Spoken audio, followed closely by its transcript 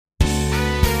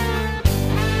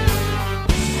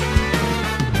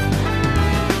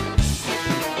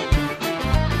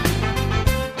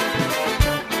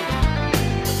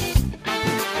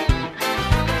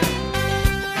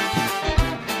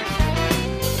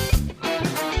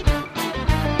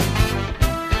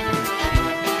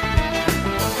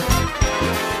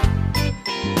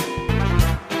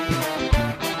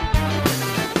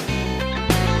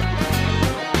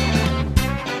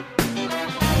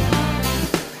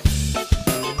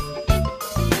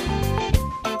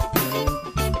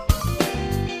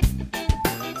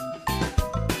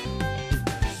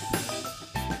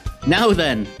Now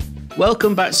then,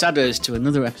 welcome back, Sadders, to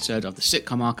another episode of the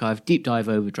Sitcom Archive Deep Dive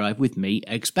Overdrive with me,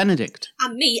 Eggs Benedict.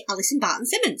 And me, Alison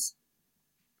Barton-Simmons.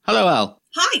 Hello, Al.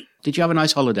 Hi. Did you have a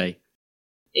nice holiday?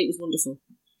 It was wonderful.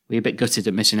 Were you a bit gutted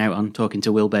at missing out on talking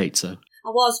to Will Bates, though? I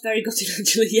was very gutted,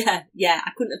 actually, yeah.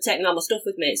 I couldn't have taken all my stuff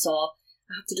with me, so I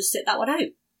had to just sit that one out.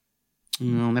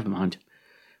 No, never mind.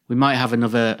 We might have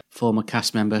another former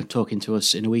cast member talking to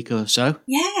us in a week or so.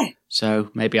 Yeah. So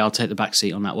maybe I'll take the back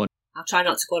seat on that one. I'll try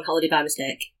not to go on holiday by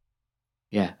mistake.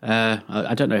 Yeah,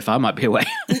 I don't know if I might be away.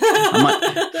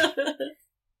 It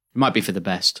might be for the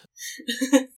best.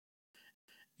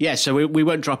 Yeah, so we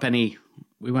won't drop any.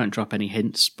 We won't drop any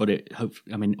hints, but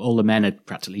all the men are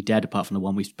practically dead apart from the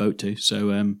one we spoke to.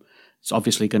 So it's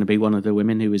obviously going to be one of the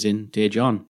women who was in Dear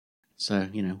John. So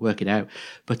work it out.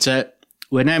 But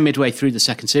we're now midway through the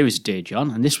second series of Dear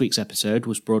John, and this week's episode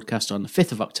was broadcast on the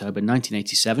 5th of October,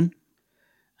 1987,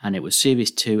 and it was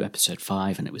Series 2, Episode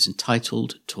 5, and it was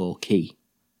entitled Torquay.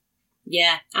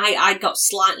 Yeah, I got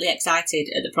slightly excited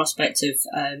at the prospect of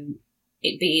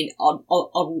it being on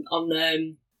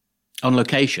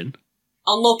location.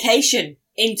 On location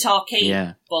in Torquay,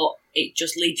 yeah. But it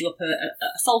just leads you up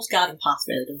a false garden path,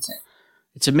 really, doesn't it?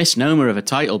 It's a misnomer of a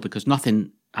title because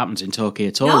nothing happens in Torquay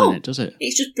at all in it, does it?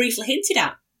 It's just briefly hinted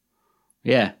at.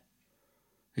 Yeah.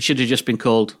 It should have just been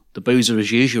called The Boozer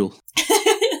as Usual.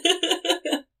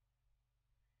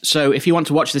 So if you want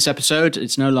to watch this episode,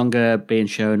 it's no longer being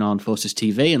shown on Forces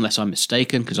TV, unless I'm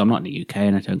mistaken, because I'm not in the UK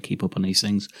and I don't keep up on these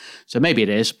things. So maybe it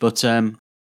is, but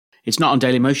it's not on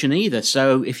Dailymotion either.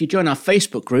 So if you join our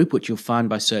Facebook group, which you'll find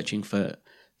by searching for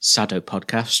Sado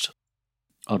Podcast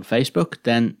on Facebook,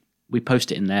 then we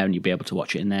post it in there and you'll be able to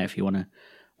watch it in there if you want to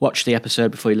watch the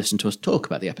episode before you listen to us talk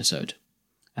about the episode.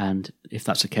 And if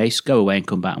that's the case, go away and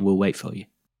come back and we'll wait for you.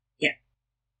 Yeah.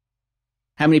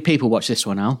 How many people watch this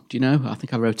one, Al? Do you know? I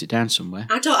think I wrote it down somewhere.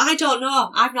 I don't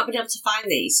know. I've not been able to find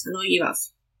these. I know you have.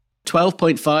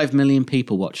 12.5 million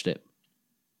people watched it.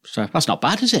 So that's not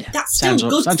bad, is it? That's still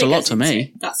good figures. Sounds a lot to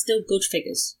me. That's still good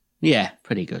figures. Yeah,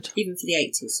 pretty good. Even for the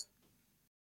 80s.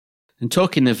 And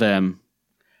talking of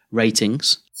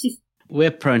ratings,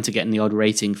 we're prone to getting the odd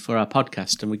rating for our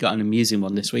podcast, and we got an amusing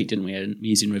one this week, didn't we? An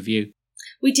amusing review.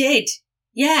 We did.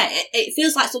 Yeah, it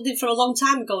feels like something from a long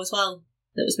time ago as well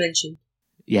that was mentioned.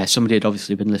 Yeah, somebody had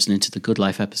obviously been listening to the Good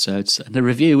Life episodes, and the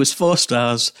review was 4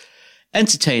 stars.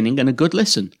 Entertaining and a good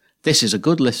listen. This is a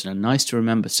good listen and nice to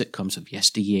remember sitcoms of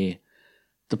yesteryear.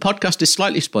 The podcast is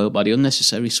slightly spoiled by the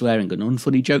unnecessary swearing and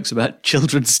unfunny jokes about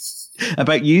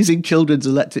using children's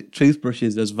electric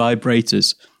toothbrushes as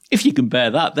vibrators. If you can bear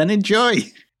that, then enjoy.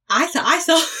 I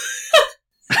thought...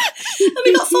 And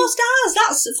we got 4 stars.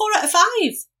 That's 4 out of 5.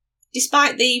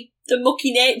 Despite the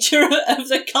mucky nature of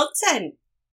the content.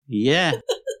 Yeah.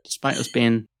 Despite us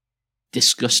being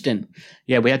disgusting.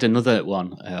 Yeah, we had another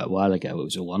one a while ago. It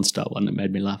was a 1-star one that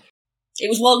made me laugh. It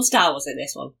was 1 star, was it,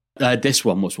 this one? This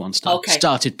one was 1 star. Okay.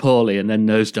 Started poorly and then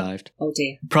nosedived. Oh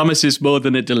dear. Promises more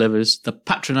than it delivers. The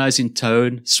patronising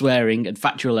tone, swearing and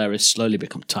factual errors slowly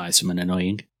become tiresome and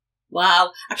annoying.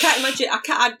 Wow. I can't imagine.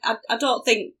 I don't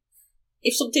think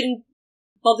if something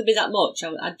bothered me that much,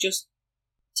 I'd just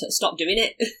stop doing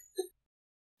it.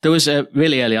 There was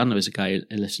really early on, there was a guy who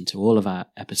listened to all of our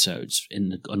episodes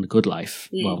on The Good Life.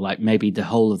 Mm. Well, like maybe the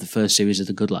whole of the first series of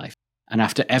The Good Life. And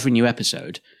after every new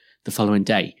episode, the following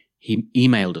day, he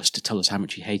emailed us to tell us how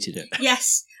much he hated it.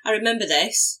 Yes, I remember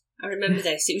this.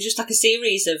 It was just like a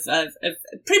series of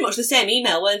pretty much the same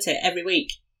email, weren't it, every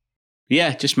week?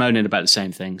 Yeah, just moaning about the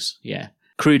same things. Yeah.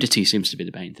 Crudity seems to be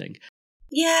the main thing.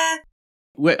 Yeah.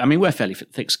 We're fairly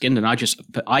thick-skinned, and I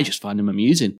just find them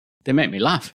amusing. They make me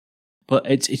laugh. But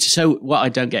it's so, what I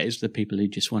don't get is the people who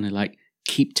just want to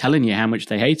keep telling you how much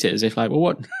they hate it, as if well,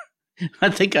 what? I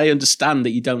think I understand that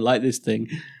you don't like this thing.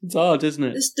 It's hard, isn't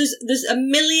it? There's a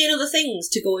million other things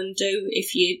to go and do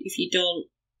if you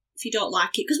don't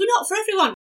like it, because we're not for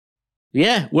everyone.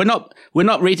 Yeah, we're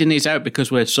not reading these out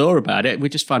because we're sore about it. We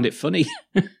just find it funny.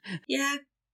 Yeah.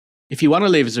 If you want to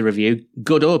leave us a review,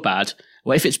 good or bad,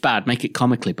 well, if it's bad, make it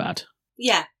comically bad.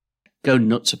 Yeah. Go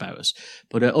nuts about us.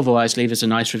 But otherwise, leave us a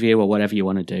nice review or whatever you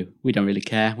want to do. We don't really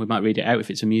care. We might read it out if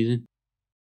it's amusing.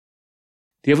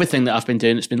 The other thing that I've been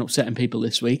doing that's been upsetting people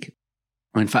this week,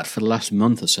 or in fact for the last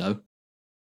month or so,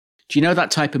 do you know that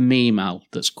type of meme, Al,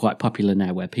 that's quite popular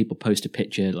now where people post a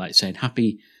picture saying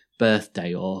happy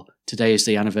birthday or today is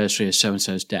the anniversary of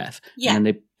so-and-so's death. Yeah. And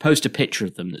they post a picture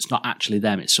of them that's not actually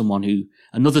them. It's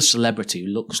another celebrity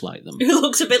who looks like them. Who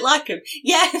looks a bit like them.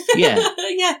 Yeah. Yeah.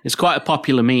 Yeah. It's quite a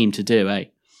popular meme to do, eh?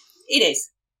 It is.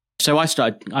 So I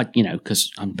started,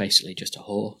 because I'm basically just a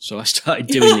whore. So I started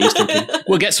doing these thinking,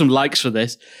 we'll get some likes for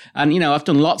this. And, I've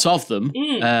done lots of them.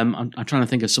 I'm trying to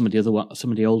think of some of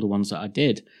the older ones that I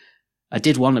did. I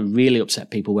did one that really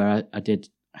upset people where I did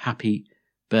happy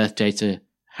birthday to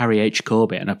Harry H.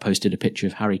 Corbett, and I posted a picture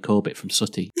of Harry Corbett from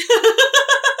Sooty.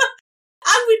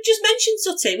 And we've just mentioned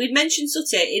Sooty. We'd mentioned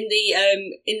Sooty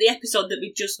in the episode that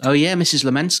we just... Oh, yeah, Mrs.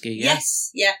 Lemensky. Yeah.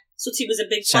 Yes, yeah. Sooty was a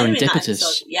big player in that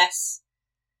episode. Yes.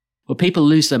 Well, people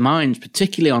lose their minds,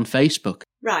 particularly on Facebook.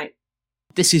 Right.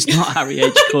 This is not Harry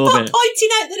H. Corbett. Pointing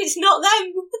out that it's not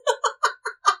them.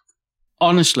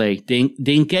 Honestly,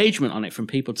 the engagement on it from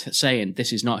people saying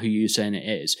this is not who you're saying it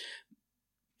is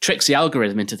tricks the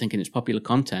algorithm into thinking it's popular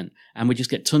content, and we just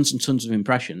get tons and tons of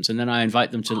impressions, and then I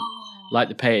invite them to like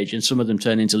the page, and some of them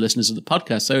turn into listeners of the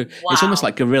podcast. So It's almost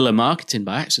like guerrilla marketing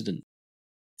by accident.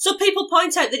 So people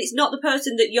point out that it's not the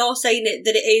person that you're saying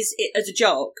that it is as a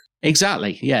joke.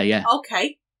 Exactly. Yeah.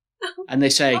 Okay. And they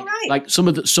say, like, some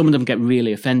of them get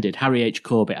really offended. Harry H.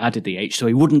 Corbett added the H so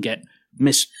he wouldn't get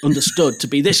misunderstood to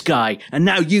be this guy, and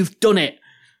now you've done it.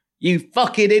 You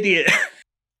fucking idiot.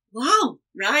 Wow.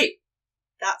 Right.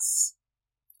 That's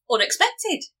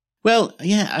unexpected. Well,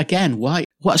 yeah, again, why?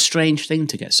 What a strange thing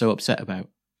to get so upset about.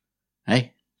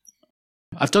 Hey?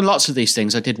 I've done lots of these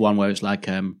things. I did one where it was like,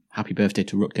 happy birthday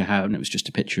to Rutger Hauer, and it was just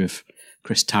a picture of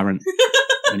Chris Tarrant.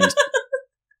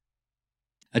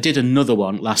 I did another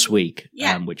one last week,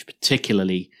 which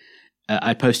particularly,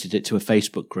 I posted it to a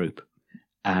Facebook group,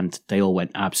 and they all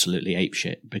went absolutely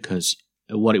apeshit, because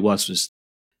what it was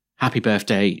happy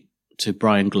birthday to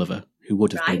Brian Glover, who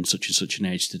would have been such and such an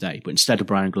age today. But instead of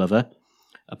Brian Glover,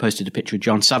 I posted a picture of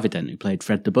John Savident, who played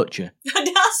Fred the Butcher.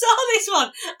 I saw this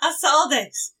one. I saw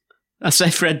this. I say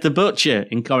Fred the Butcher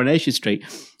in Coronation Street.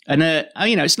 And,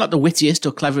 it's not the wittiest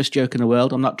or cleverest joke in the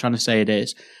world. I'm not trying to say it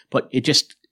is. But it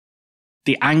just,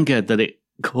 the anger that it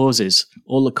causes,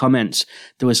 all the comments,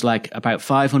 there was like about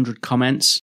 500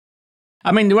 comments.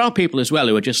 I mean, there are people as well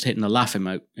who are just hitting the laugh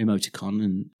emoticon.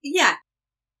 And yeah.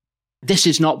 This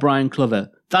is not Brian Glover.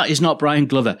 That is not Brian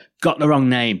Glover. Got the wrong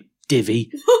name,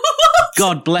 divvy.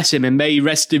 God bless him and may he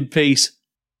rest in peace.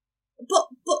 But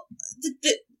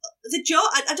the joke,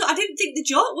 I didn't think the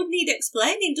joke would need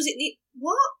explaining. Does it need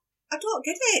what? I don't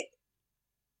get it.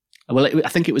 Well, I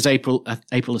think it was April the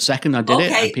 2nd I did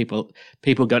it, and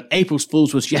people go, April's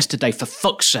Fools was yesterday, for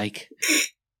fuck's sake.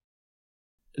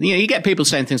 You get people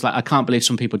saying things like, I can't believe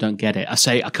some people don't get it. I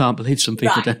say, I can't believe some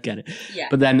people don't get it. Yeah.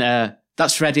 But then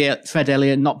that's Fred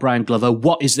Elliott, not Brian Glover.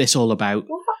 What is this all about?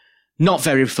 What? Not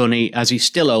very funny, as he's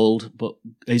still old, but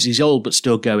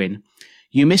still going.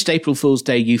 You missed April Fool's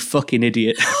Day, you fucking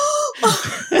idiot.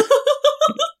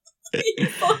 You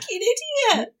fucking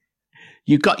idiot.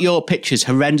 You got your pictures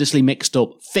horrendously mixed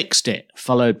up, fixed it,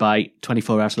 followed by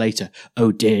 24 hours later,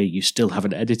 oh dear, you still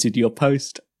haven't edited your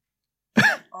post.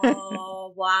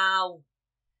 Oh, wow.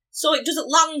 So it doesn't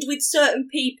land with certain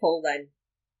people then?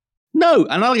 No,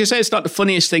 and like I say, it's not the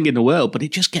funniest thing in the world, but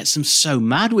it just gets them so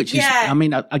mad, which is, I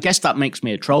mean, I guess that makes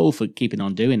me a troll for keeping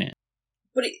on doing it.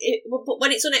 But but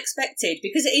when it's unexpected,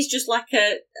 because it is just like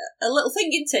a little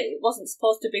thing, isn't it? It wasn't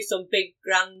supposed to be some big,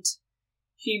 grand,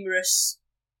 humorous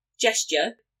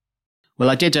gesture. Well,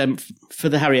 I did, for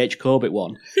the Harry H. Corbett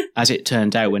one, as it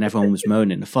turned out, when everyone was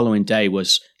moaning, the following day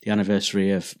was the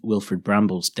anniversary of Wilfred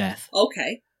Bramble's death.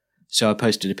 Okay. So I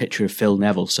posted a picture of Phil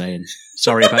Neville saying,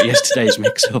 sorry about yesterday's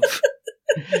mix-up.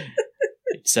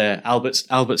 It's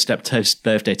Albert Steptoe's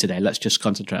birthday today. Let's just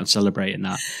concentrate on celebrating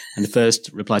that. And the first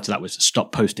reply to that was,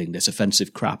 stop posting this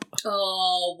offensive crap.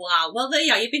 Oh, wow. Well, there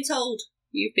you are. You've been told.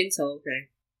 Okay.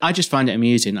 I just find it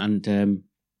amusing, and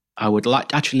I would like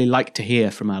to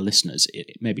hear from our listeners,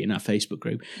 maybe in our Facebook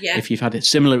group, if you've had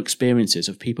similar experiences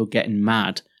of people getting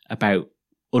mad about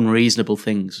unreasonable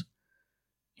things.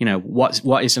 You know,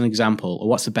 what is an example, or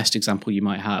what's the best example you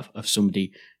might have of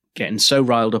somebody getting so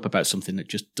riled up about something that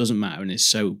just doesn't matter and is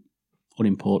so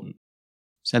unimportant?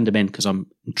 Send them in, because I'm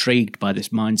intrigued by this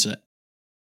mindset.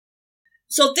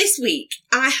 So this week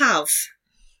I have,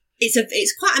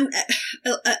 it's quite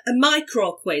a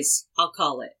micro quiz, I'll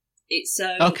call it. It's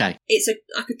okay. It's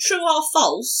like a true or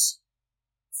false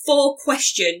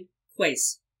 4-question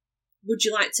quiz. Would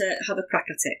you like to have a crack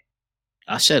at it?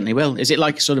 I certainly will. Is it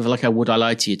like sort of like a would I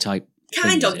lie to you type?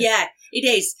 Kind of, yeah. It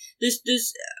is.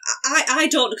 There's. I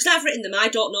don't, because I've written them. I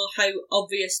don't know how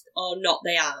obvious or not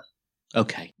they are.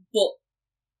 Okay. But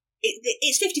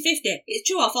it's 50-50. It's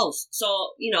true or false. So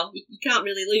you can't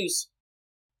really lose.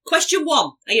 Question 1.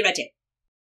 Are you ready?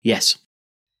 Yes.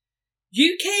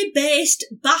 UK-based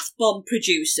bath bomb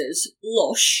producers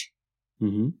Lush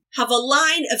have a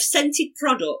line of scented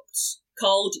products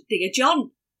called Dear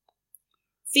John.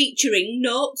 featuring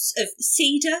notes of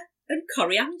cedar and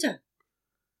coriander.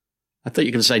 I thought you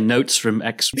were going to say notes from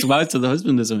ex-wife to the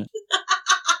husband or something.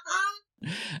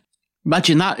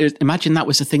 Imagine that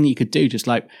was the thing that you could do, just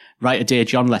like write a Dear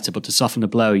John letter, but to soften the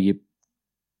blow, you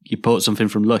put something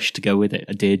from Lush to go with it,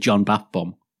 a Dear John bath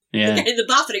bomb. Yeah. In the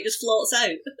bath and it just floats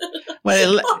out.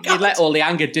 Well, you let all the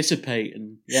anger dissipate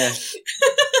and, yeah.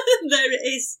 There it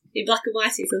is, in black and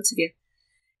white in front of you.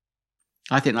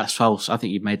 I think that's false. I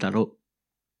think you've made that up.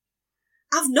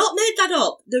 I've not made that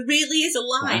up. There really is a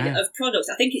line of products.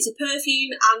 I think it's a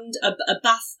perfume and a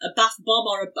bath bomb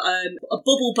or a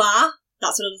bubble bar.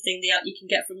 That's another thing that you can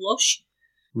get from Lush.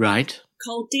 Right.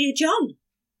 Called Dear John.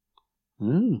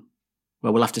 Ooh.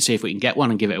 Well, we'll have to see if we can get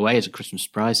one and give it away as a Christmas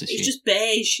surprise this year. It's just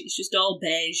beige. It's just all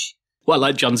beige. Well,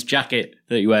 like John's jacket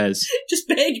that he wears. Just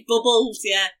beige bubbles,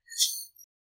 yeah.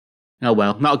 Oh,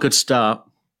 well, not a good start.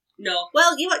 No.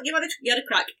 Well, you had a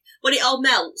crack. When it all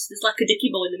melts, there's like a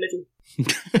dicky bow in the middle.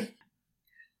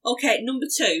 Okay, number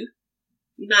 2.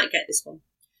 You might get this one.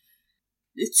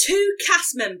 The 2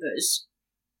 cast members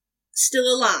still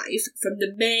alive from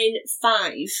the main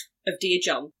 5 of Dear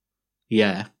John.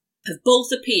 Yeah. Have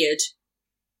both appeared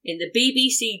in the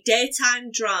BBC daytime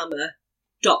drama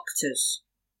Doctors.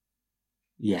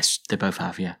 Yes, they both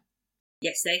have, yeah.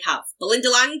 Yes, they have. Belinda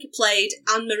Lang played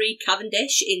Anne-Marie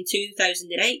Cavendish in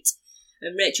 2008,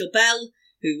 and Rachel Bell,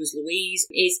 who was Louise,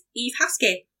 is Eve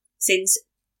Haskey since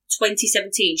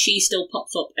 2017. She still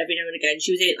pops up every now and again.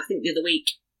 She was in it, I think, the other week.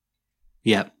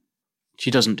 Yeah. She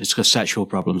doesn't discuss sexual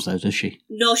problems, though, does she?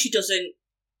 No, she doesn't.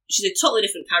 She's a totally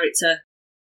different character.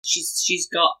 She's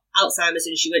got Alzheimer's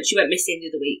and she went missing the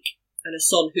other week. And her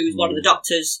son, who was one of the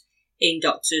doctors in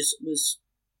Doctors, was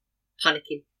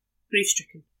panicking,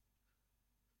 grief-stricken.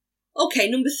 Okay,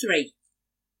 number 3.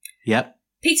 Yep.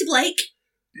 Peter Blake,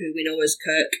 who we know as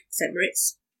Kirk St.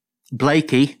 Moritz.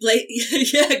 Blakey.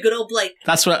 Yeah, good old Blake.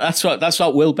 That's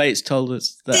what Will Bates told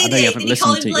us. I know you haven't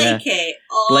listened to it. Blakey? Yeah.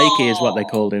 Oh, Blakey is what they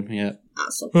called him. Yeah.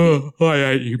 That's so cute. Oh, I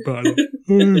hate you, brother.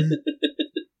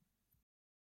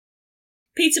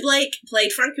 Peter Blake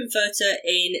played Frankenfurter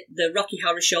in the Rocky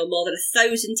Horror Show more than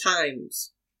 1,000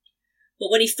 times.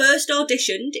 But when he first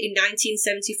auditioned in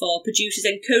 1974, producers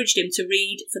encouraged him to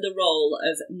read for the role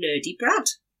of Nerdy Brad,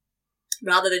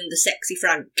 rather than the sexy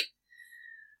Frank.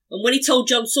 And when he told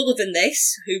John Sullivan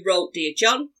this, who wrote Dear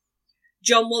John,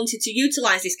 John wanted to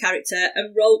utilise this character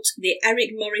and wrote the Eric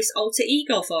Morris alter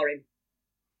ego for him.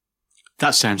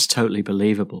 That sounds totally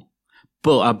believable.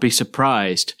 But I'd be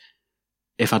surprised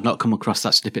if I'd not come across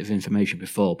that snippet of information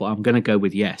before, but I'm going to go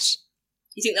with yes.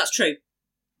 You think that's true?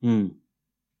 Hmm.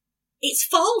 It's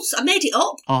false. I made it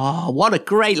up. Oh, what a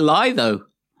great lie, though.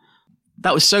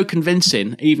 That was so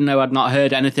convincing, even though I'd not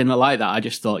heard anything like that. I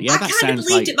just thought, yeah, that sounds like... I kind of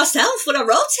believed it myself when I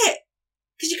wrote it.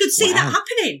 Because you could see that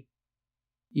happening.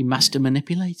 You master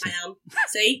manipulator. I am.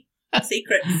 See?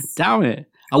 Secrets. Damn it.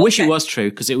 I wish it was true,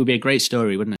 because it would be a great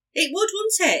story, wouldn't it? It would,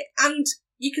 wouldn't it? And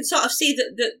you can sort of see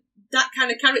that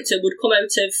kind of character would come out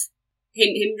of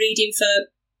him reading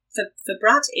for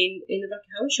Brad in the Rocky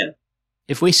Horror Show.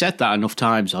 If we said that enough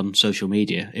times on social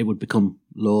media, it would become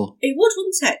law. It would,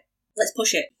 wouldn't it? Let's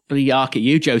push it. Bloody arc at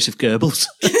you, Joseph Goebbels.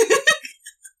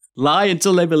 Lie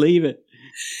until they believe it.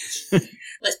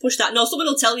 Let's push that. No, someone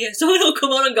will tell you. Someone will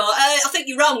come on and go, I think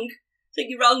you're wrong. I think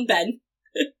you're wrong, Ben.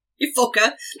 You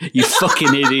fucker. You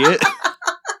fucking idiot.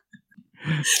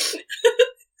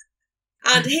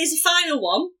 And here's the final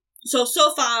one. So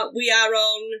far we are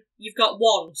on... You've got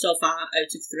 1 so far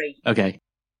out of 3. Okay.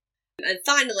 And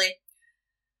finally...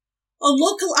 On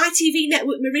local ITV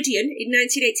network Meridian in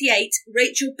 1988,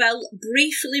 Rachel Bell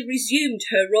briefly resumed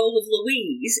her role of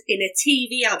Louise in a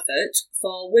TV advert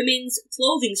for women's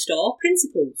clothing store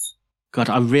Principles. God,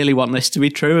 I really want this to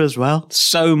be true as well.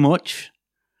 So much.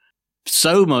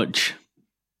 So much.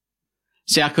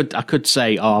 See, I could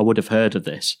say, I would have heard of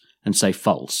this, and say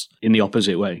false in the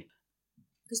opposite way.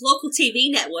 Because local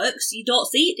TV networks, you don't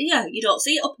see it, do you? You don't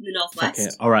see it up in the Northwest.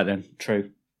 Okay. All right then, true.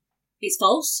 It's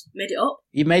false. Made it up.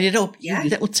 You made it up? Yeah.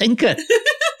 You little tinker.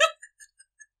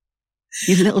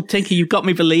 You little tinker. You've got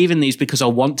me believing these because I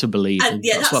want to believe. And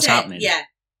yeah, that's what's happening. Yeah.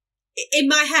 In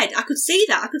my head, I could see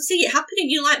that. I could see it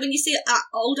happening. You know, like when you see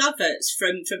old adverts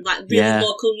from like really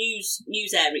local news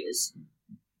areas.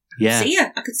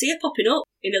 Yeah. I could see her popping up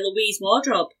in a Louise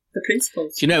wardrobe for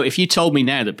Principles. Do you know, if you told me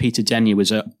now that Peter Denyer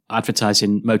was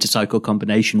advertising motorcycle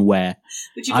combination wear,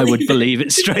 I would believe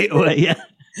it straight away, yeah.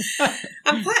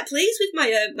 I'm quite pleased with my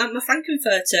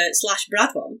Frankenfurter /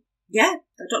 Brad one. Yeah,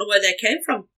 I don't know where they came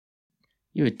from.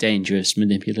 You're a dangerous,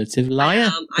 manipulative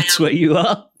liar. That's I am what you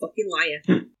are. Fucking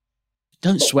liar.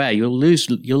 Don't swear, you'll lose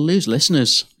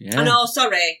listeners. Yeah. I know,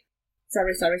 sorry.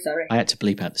 Sorry. I had to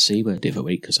bleep out the C word the other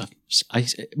week because I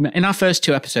in our first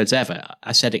 2 episodes ever,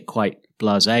 I said it quite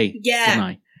blasé, didn't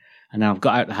I? And I've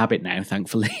got out the habit now,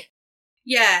 thankfully.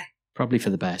 Yeah. Probably for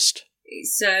the best.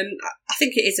 It's I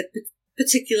think it is a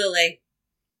particularly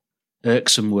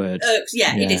irksome word.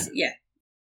 Yeah, it is, yeah.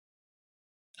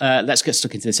 Let's get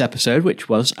stuck into this episode, which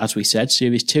was, as we said,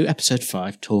 Series 2, Episode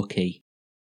 5, Torquay.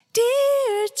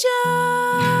 Dear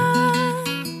John,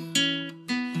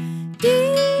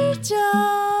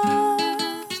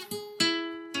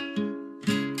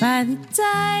 by the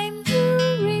time you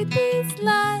read these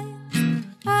lines,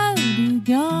 I'll be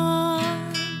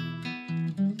gone.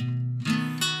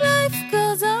 Life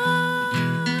goes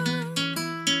on,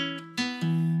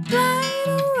 right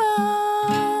or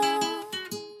wrong.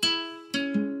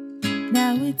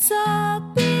 Now it's all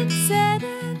been said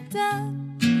and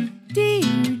done,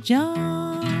 dear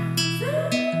John.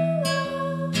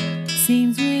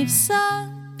 Seems we've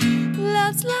sung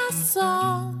love's last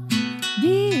song,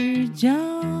 dear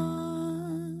John.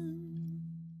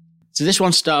 So this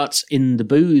one starts in the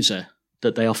boozer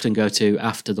that they often go to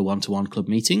after the one-to-one club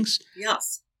meetings.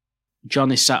 Yes.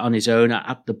 John is sat on his own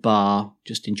at the bar,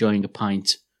 just enjoying a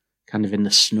pint, kind of in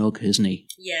the snug, isn't he?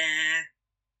 Yeah.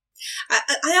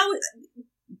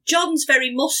 John's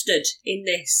very mustard in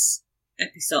this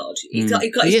episode. He's got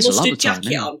his mustard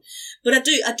jacket on. But I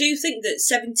do think that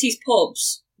 70s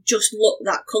pubs just look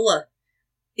that colour.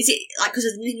 Is it like because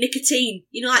of the nicotine?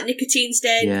 You know, like nicotine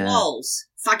stained walls?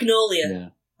 Fagnolia, yeah.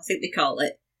 I think they call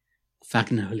it.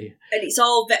 Fagnolia. And it's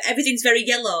everything's very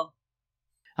yellow.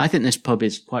 I think this pub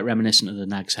is quite reminiscent of the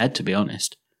Nag's Head, to be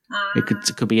honest. It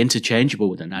could be interchangeable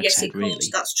with the Nag's Head, really. Yes,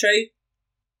 that's true.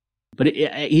 But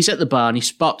he's at the bar and he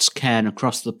spots Ken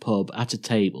across the pub at a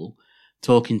table,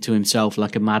 talking to himself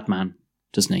like a madman,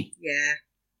 doesn't he? Yeah.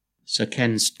 So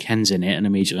Ken's in it, and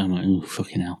immediately I'm like, oh,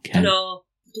 fucking hell, Ken. No,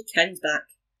 Ken's back.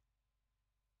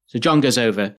 So John goes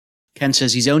over. Ken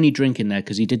says he's only drinking there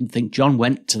because he didn't think John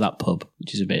went to that pub,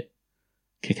 which is a bit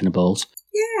kicking the balls.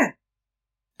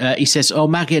 Yeah. He says, oh,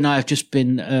 Maggie and I have just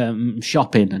been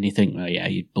shopping. And you think, well, yeah,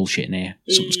 you're bullshitting here.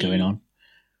 Something's going on.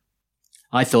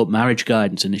 I thought marriage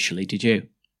guidance initially, did you?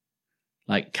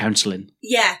 Like counselling.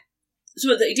 Yeah. So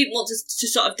that he didn't want to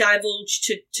sort of divulge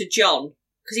to John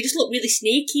because he just looked really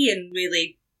sneaky and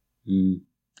really...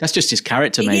 That's just his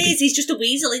character, maybe. He is. He's just a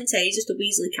weasel, isn't he? He's just a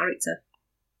weaselly character.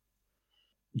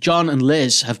 John and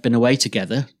Liz have been away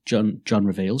together, John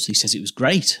reveals. He says it was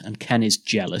great, and Ken is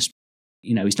jealous.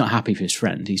 You know, he's not happy for his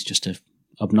friend. He's just an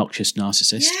obnoxious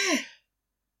narcissist. Yeah.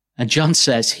 And John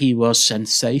says he was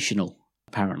sensational,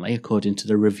 apparently, according to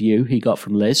the review he got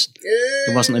from Liz.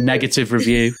 It wasn't a negative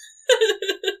review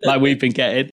like we've been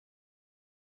getting.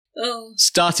 Oh.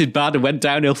 Started bad and went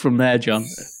downhill from there, John.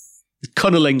 The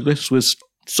cunnilingus was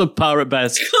subpar at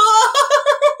best.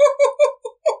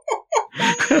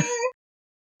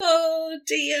 Oh,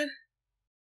 dear.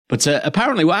 But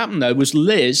apparently what happened, though, was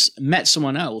Liz met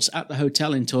someone else at the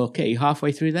hotel in Torquay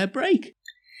halfway through their break.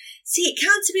 See, it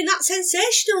can't have been that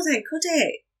sensational then, could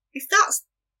it? If that's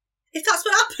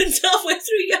what happens halfway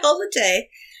through your holiday.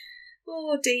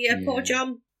 Oh, dear, yeah. Poor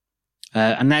John.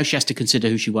 And now she has to consider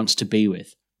who she wants to be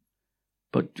with.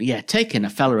 But, yeah, taking a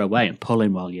fella away and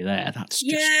pulling while you're there, that's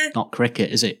just not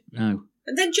cricket, is it? No.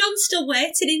 And then John's still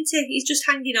waiting, isn't he? He's just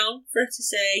hanging on for her to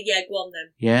say, yeah, go on then.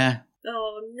 Yeah.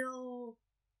 Oh, no.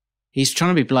 He's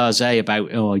trying to be blasé about,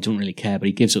 he doesn't really care, but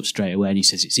he gives up straight away and he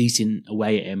says it's eating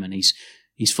away at him and he's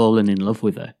fallen in love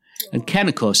with her. Oh. And Ken,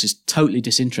 of course, is totally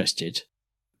disinterested,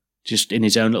 just in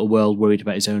his own little world, worried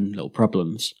about his own little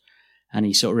problems. And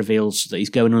he sort of reveals that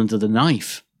he's going under the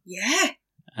knife. Yeah.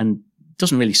 And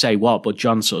doesn't really say what, but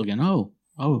John's sort of going,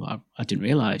 I didn't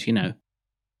realise, you know.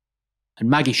 And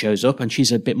Maggie shows up and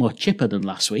she's a bit more chipper than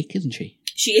last week, isn't she?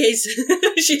 She is.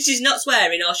 She's not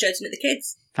swearing or shouting at the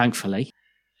kids. Thankfully.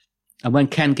 And when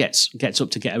Ken gets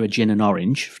up to get her a gin and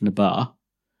orange from the bar,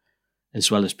 as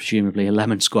well as presumably a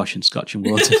lemon squash and scotch and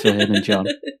water for him and John,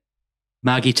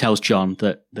 Maggie tells John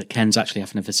that Ken's actually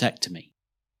having a vasectomy.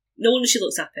 No wonder she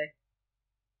looks happy.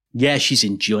 Yeah, she's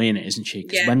enjoying it, isn't she?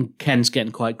 Because when Ken's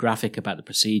getting quite graphic about the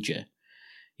procedure,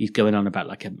 he's going on about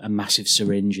like a massive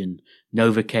syringe and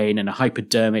Novocaine and a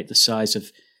hypodermic the size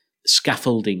of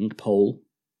scaffolding pole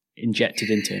injected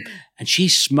into him. And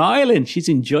she's smiling. She's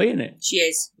enjoying it. She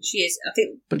is. I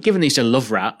think. But given he's a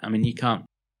love rat, I mean, you can't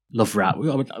love rat.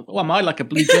 What am I, like a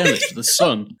blue journalist for The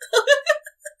Sun?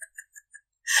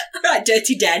 All right,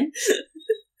 Dirty Den.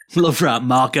 Love rat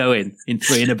Mark Owen in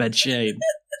Three in a Bed Shame.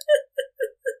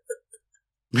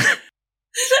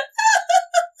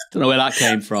 Don't know where that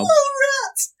came from. Love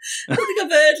rat. I don't think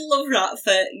I've heard love rat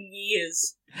for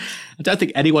years. I don't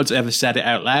think anyone's ever said it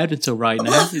out loud until right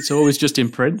now. It's always just in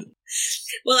print.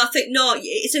 Well, I think, no,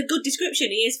 it's a good description.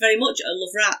 He is very much a love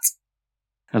rat.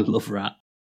 I love rat.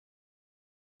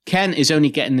 Ken is only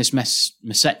getting this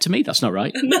mastectomy. That's not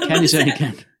right. Ken is only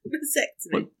getting...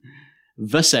 Vasectomy.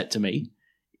 Vasectomy.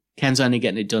 Ken's only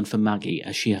getting it done for Maggie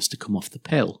as she has to come off the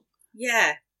pill.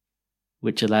 Yeah.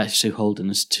 Which allows Sue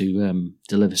Holderness to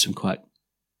deliver some quite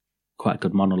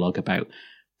good monologue about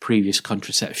previous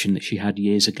contraception that she had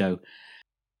years ago.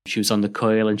 She was on the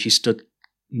coil and she stood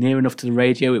near enough to the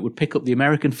radio it would pick up the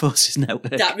American Forces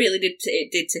Network. That really did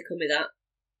tickle me, that.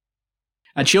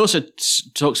 And she also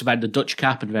talks about the Dutch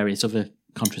cap and various other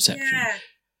contraception. Yeah.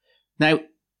 Now,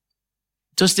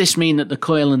 does this mean that the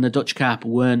coil and the Dutch cap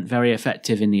weren't very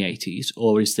effective in the 80s?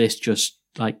 Or is this just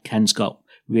like Ken's got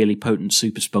really potent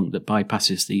super spunk that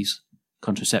bypasses these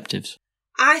contraceptives?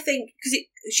 I think, because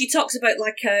she talks about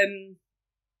like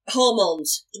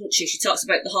hormones, doesn't she? She talks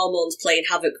about the hormones playing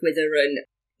havoc with her, and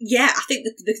yeah, I think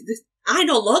I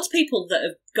know loads of people that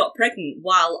have got pregnant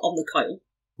while on the coil.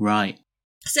 Right.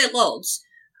 I say loads,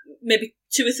 maybe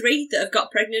 2 or 3 that have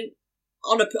got pregnant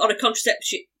on a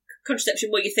contraception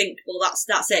where you think, well, that's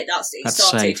it, it's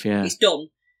sorted, safe, yeah. It's done,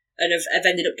 and have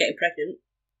ended up getting pregnant.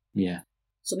 Yeah.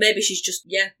 So maybe she's just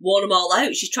worn them all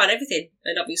out. She's tried everything,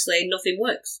 and obviously nothing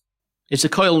works. Is the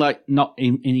coil like not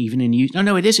even in use?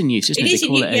 No, it is in use, isn't it? It is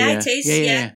in use, it is.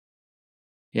 Yeah.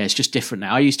 Yeah, it's just different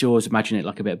now. I used to always imagine it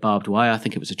like a bit of barbed wire. I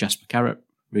think it was a Jasper Carrot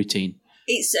routine.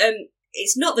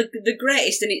 It's not the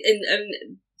greatest, and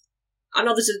I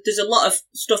know there's a lot of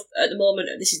stuff at the moment.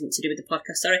 This isn't to do with the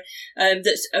podcast, sorry.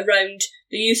 That's around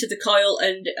the use of the coil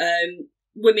and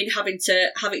women having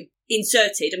to have it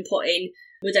inserted and put in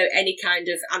without any kind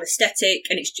of anaesthetic,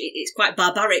 and it's quite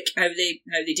barbaric how they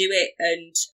do it,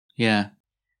 and yeah,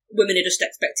 women are just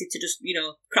expected to just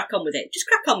crack on with it. Just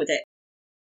crack on with it.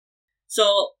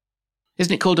 So,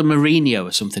 isn't it called a merino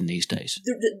or something these days?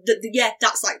 Yeah,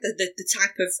 that's like the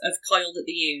type of coil that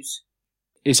they use.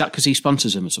 Is that because he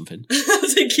sponsors them or something? I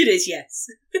think it is, yes.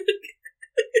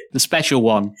 The special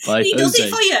one. He does it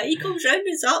for you. He comes round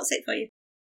and sorts it for you.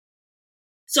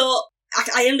 So,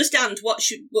 I understand what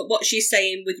she's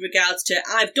saying with regards to,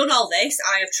 I've done all this,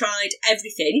 I have tried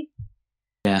everything,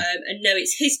 and now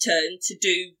it's his turn to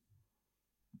do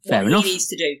what he needs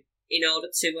to do in order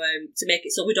to make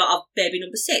it so we don't have baby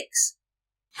number 6.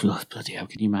 Oh, bloody hell,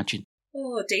 can you imagine?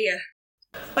 Oh, dear.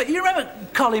 You remember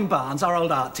Colin Barnes, our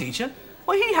old art teacher?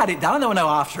 Well, he had it down, there were no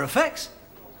after effects.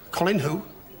 Colin who?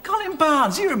 Colin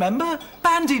Barnes, you remember?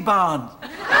 Bandy Barnes.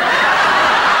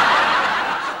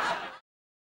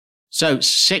 So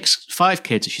 5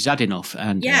 kids, she's had enough,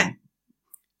 and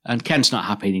and Ken's not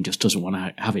happy and he just doesn't want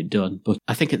to have it done. But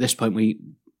I think at this point we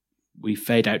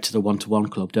fade out to the 1-to-1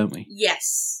 club, don't we?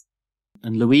 Yes.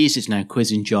 And Louise is now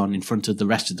quizzing John in front of the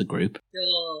rest of the group.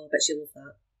 Oh, I bet she loved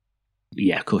that.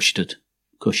 Yeah, of course she did.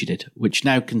 Of course she did. Which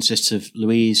now consists of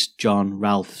Louise, John,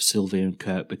 Ralph, Sylvia and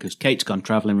Kirk, because Kate's gone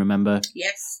travelling, remember?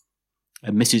 Yes.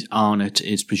 And Mrs. Arnott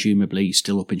is presumably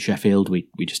still up in Sheffield. We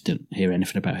just didn't hear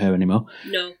anything about her anymore.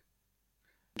 No.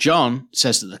 John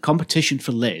says that the competition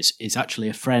for Liz is actually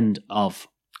a friend of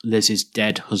Liz's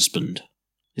dead husband.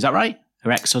 Is that right?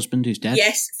 Her ex-husband who's dead?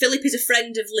 Yes, Philip is a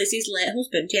friend of Lizzie's late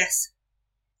husband, yes.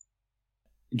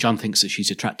 John thinks that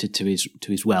she's attracted to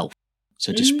his wealth.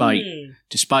 So despite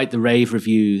the rave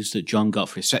reviews that John got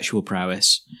for his sexual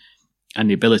prowess and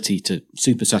the ability to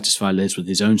super satisfy Liz with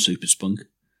his own super spunk,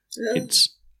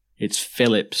 it's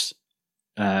Philip's,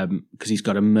 because he's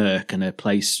got a Merc and a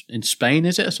place in Spain,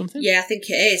 is it, or something? Yeah, I think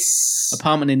it is.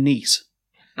 Apartment in Nice.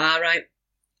 Ah, right.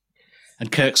 And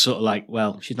Kirk's sort of like,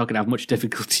 well, she's not going to have much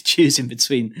difficulty choosing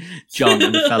between John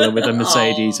and the fellow with a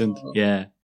Mercedes. And yeah.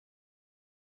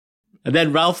 And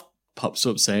then Ralph pops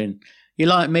up saying, "You're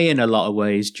like me in a lot of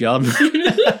ways, John."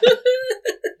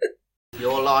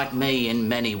 You're like me in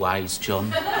many ways,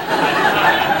 John.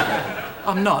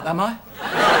 I'm not, am I?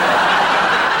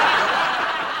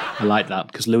 I like that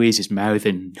because Louise is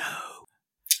mouthing no.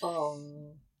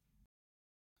 Oh.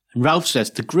 And Ralph says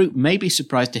the group may be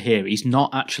surprised to hear he's not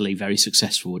actually very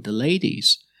successful with the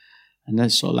ladies. And they're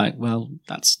sort of like, well,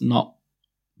 that's not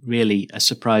really a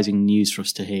surprising news for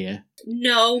us to hear.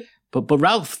 No. But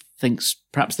Ralph thinks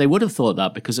perhaps they would have thought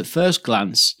that because at first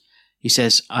glance, he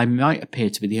says, I might appear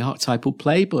to be the archetypal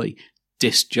playboy,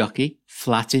 disc jockey,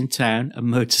 flat in town, a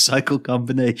motorcycle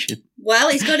combination. Well,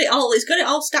 he's got it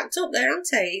all stacked up there, hasn't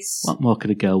he? What more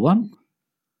could a girl want?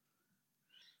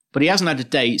 But he hasn't had a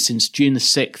date since June the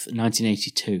 6th,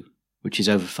 1982, which is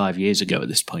over 5 years ago at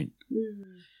this point. Mm.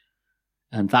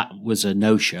 And that was a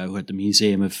no-show at the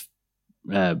Museum of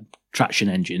Traction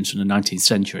Engines from the 19th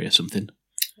century or something.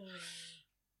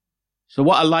 So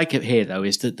what I like it here, though,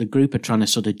 is that the group are trying to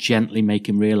sort of gently make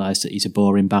him realise that he's a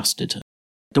boring bastard.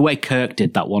 The way Kirk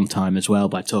did that one time as well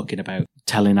by talking about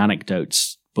telling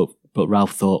anecdotes, but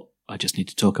Ralph thought, I just need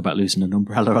to talk about losing an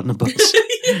umbrella on the bus.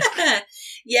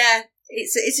 Yeah.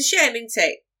 It's a shame, isn't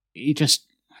it?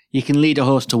 You can lead a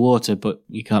horse to water, but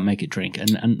you can't make it drink.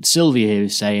 And Sylvia here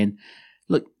is saying,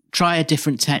 look, try a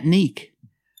different technique.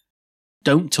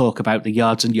 Don't talk about the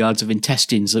yards and yards of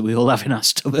intestines that we all have in our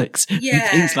stomachs. Yeah. And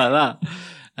things like that.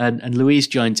 And Louise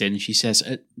joins in and she says,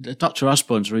 at Dr.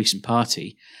 Osborne's recent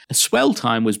party, a swell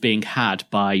time was being had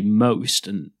by most,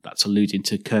 and that's alluding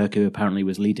to Kirk, who apparently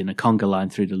was leading a conga line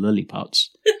through the lily pots.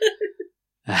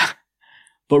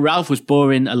 But Ralph was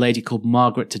boring a lady called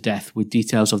Margaret to death with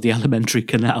details of the alimentary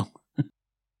canal.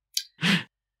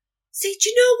 See, do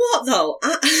you know what, though?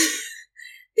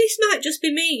 This might just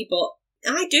be me, but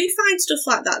I do find stuff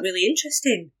like that really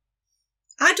interesting.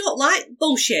 I don't like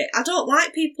bullshit. I don't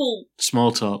like people...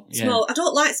 Small talk, yeah. I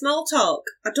don't like small talk.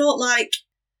 I don't like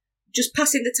just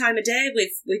passing the time of day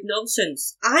with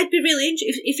nonsense. I'd be really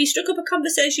interested... If he struck up a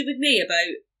conversation with me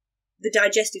about the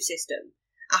digestive system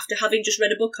after having just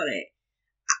read a book on it,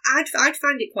 I'd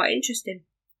find it quite interesting.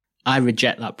 I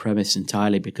reject that premise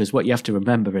entirely because what you have to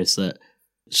remember is that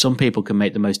some people can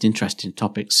make the most interesting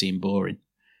topics seem boring.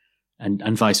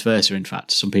 And vice versa, in fact.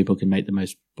 Some people can make the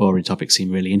most boring topics seem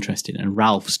really interesting. And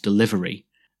Ralph's delivery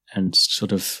and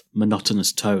sort of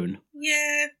monotonous tone.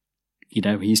 Yeah. You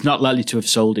know, he's not likely to have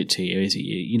sold it to you, is he?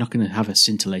 You're not going to have a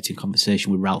scintillating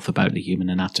conversation with Ralph about the human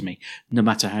anatomy, no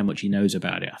matter how much he knows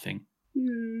about it, I think.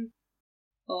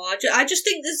 Oh, I just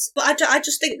think I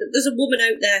just think that there's a woman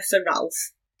out there for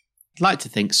Ralph. I'd like to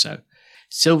think so.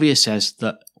 Sylvia says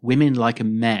that women like a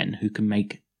men who can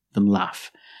make them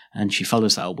laugh. And she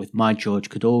follows that up with, my George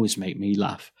could always make me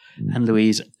laugh. And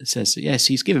Louise says, yes,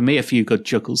 he's given me a few good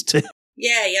chuckles too.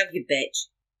 Yeah, you have your bitch.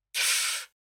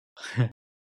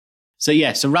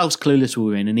 So Ralph's clueless with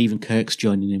women, and even Kirk's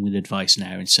joining in with advice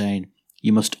now and saying,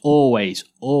 you must always,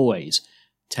 always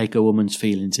take a woman's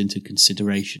feelings into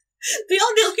consideration. They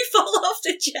all nearly fall off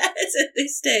the chairs at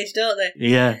this stage, don't they?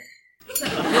 Yeah.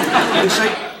 You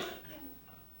see,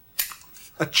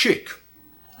 a chick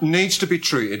needs to be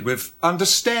treated with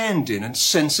understanding and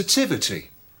sensitivity.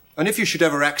 And if you should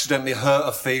ever accidentally hurt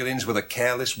her feelings with a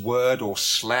careless word or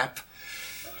slap,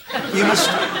 you must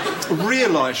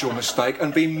realise your mistake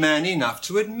and be man enough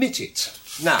to admit it.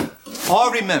 Now,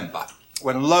 I remember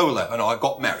when Lola and I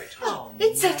got married. Oh,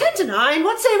 it's 10 to 9.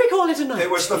 What say we call it a night? It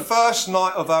was the first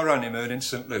night of our honeymoon in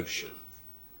St. Lucia.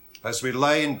 As we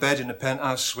lay in bed in the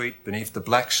penthouse suite beneath the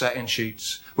black satin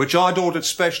sheets, which I'd ordered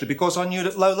specially because I knew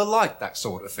that Lola liked that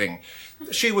sort of thing.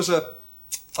 She was a...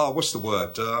 oh, what's the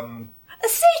word? A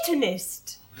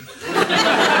Satanist. A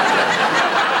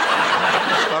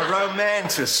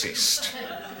romanticist.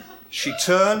 She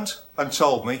turned and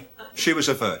told me she was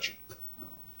a virgin.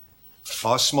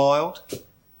 I smiled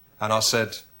and I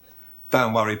said,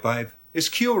 don't worry, babe, it's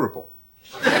curable.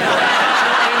 A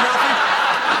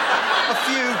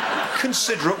few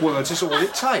considerate words is all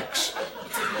it takes.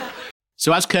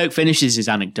 So as Kirk finishes his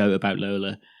anecdote about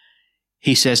Lola,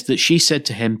 he says that she said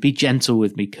to him, be gentle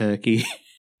with me, Kirky.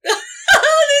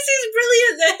 Oh, this is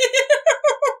brilliant.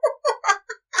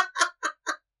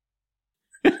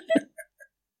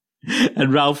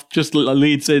 And Ralph just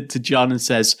leads into John and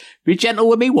says, be gentle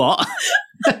with me, what?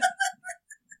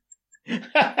 It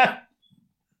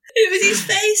was his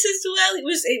face as well. It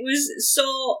was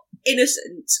so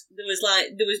innocent. There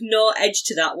was no edge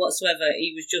to that whatsoever.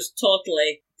 He was just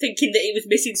totally thinking that he was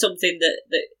missing something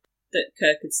that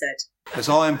Kirk had said. As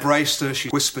I embraced her, she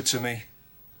whispered to me,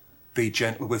 be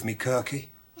gentle with me, Kirky.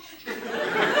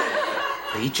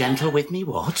 Be gentle with me,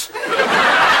 what?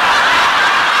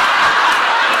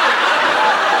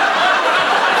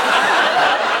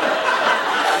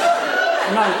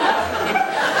 No.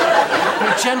 Be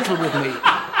gentle with me,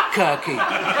 Kirky.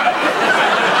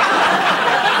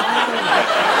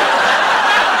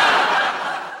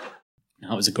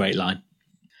 That was a great line.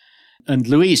 And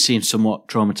Louise seems somewhat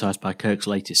traumatised by Kirk's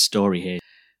latest story here.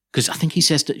 Because I think he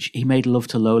says that he made love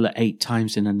to Lola 8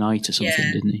 times in a night or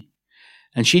something, didn't he?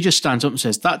 And she just stands up and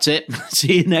says, that's it.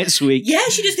 See you next week. Yeah,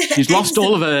 she just... She's lost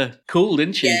all of her cool,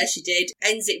 didn't she? Yeah, she did.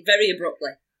 Ends it very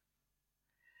abruptly.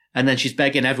 And then she's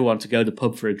begging everyone to go to the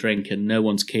pub for a drink and no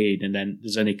one's keen. And then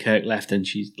there's only Kirk left and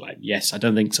she's like, yes, I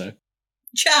don't think so.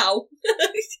 Ciao.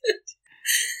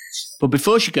 But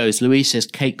before she goes, Louise says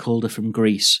Kate called her from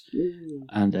Greece.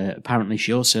 And apparently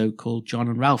she also called John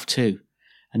and Ralph too.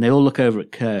 And they all look over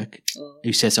at Kirk,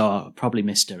 who says, oh, I probably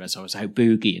missed her as I was out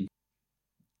boogieing.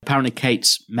 Apparently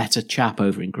Kate's met a chap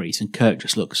over in Greece and Kirk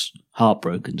just looks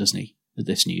heartbroken, doesn't he, with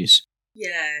this news?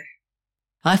 Yeah.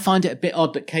 I find it a bit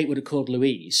odd that Kate would have called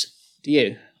Louise. Do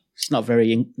you? It's not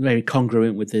very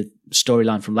congruent with the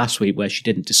storyline from last week where she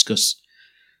didn't discuss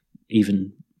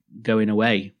even going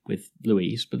away with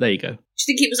Louise, but there you go. Do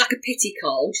you think it was like a pity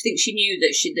call? Do you think she knew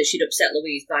that she'd upset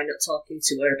Louise by not talking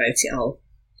to her about it all?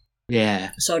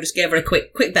 Yeah. So I just gave her a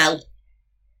quick bell.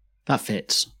 That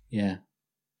fits, yeah.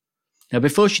 Now,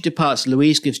 before she departs,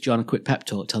 Louise gives John a quick pep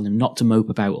talk, telling him not to mope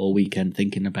about all weekend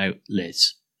thinking about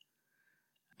Liz.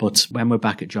 But when we're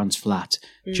back at John's flat,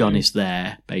 John is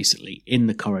there, basically, in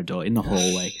the corridor, in the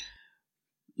hallway,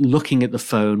 looking at the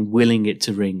phone, willing it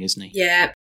to ring, isn't he?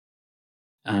 Yeah.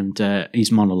 And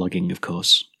he's monologuing, of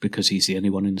course, because he's the only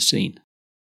one in the scene.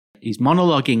 He's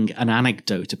monologuing an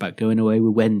anecdote about going away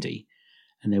with Wendy,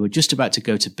 and they were just about to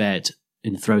go to bed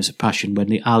in the throes of passion when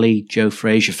the Ali-Joe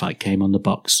Frazier fight came on the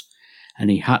box, and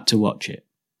he had to watch it.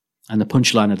 And the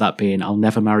punchline of that being, I'll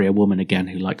never marry a woman again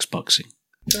who likes boxing.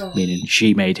 Oh. Meaning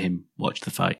she made him watch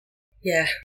the fight. Yeah.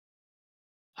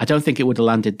 I don't think it would have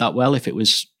landed that well if it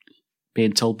was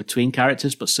being told between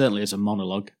characters, but certainly as a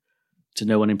monologue to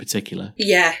no one in particular.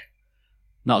 Yeah.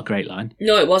 Not a great line.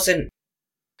 No, it wasn't.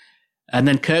 And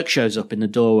then Kirk shows up in the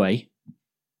doorway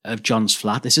of John's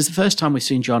flat. This is the first time we've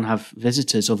seen John have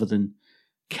visitors other than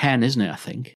Ken, isn't it, I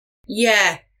think?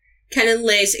 Yeah. Ken and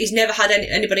Liz. He's never had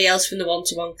anybody else from the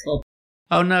one-to-one club.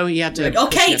 Oh, no, he had to... Oh,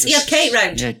 Kate! He had Kate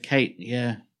round. Yeah, Kate,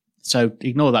 yeah. So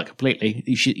ignore that completely.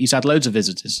 He's had loads of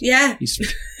visitors. Yeah.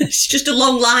 It's just a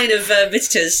long line of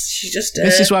visitors. She's just...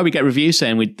 This is why we get reviews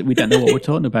saying we don't know what we're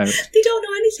talking about. They don't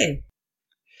know anything.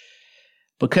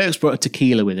 But Kirk's brought a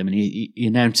tequila with him, and he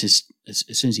announces, as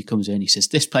soon as he comes in, he says,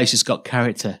 this place has got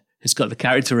character. It's got the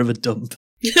character of a dump.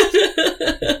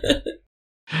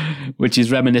 Which is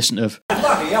reminiscent of...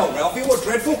 Bloody hell, Ralphie, what a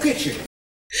dreadful kitchen.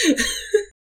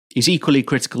 He's equally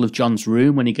critical of John's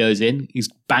room when he goes in. He's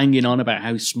banging on about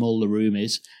how small the room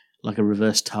is, like a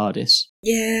reverse TARDIS.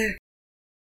 Yeah.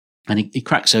 And he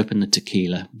cracks open the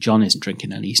tequila. John isn't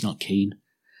drinking any. He's not keen.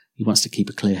 He wants to keep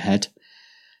a clear head.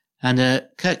 And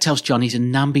Kirk tells John he's a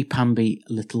namby-pamby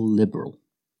little liberal.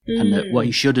 And that what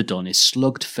he should have done is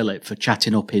slugged Philip for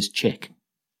chatting up his chick.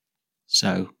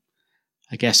 So,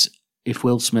 I guess if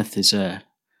Will Smith is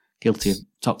guilty of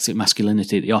toxic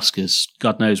masculinity at the Oscars,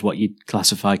 God knows what you'd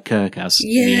classify Kirk as in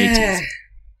the 80s.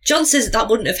 John says that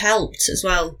wouldn't have helped as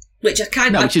well, which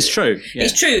which is true. Yeah.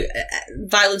 It's true.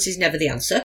 Violence is never the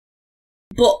answer.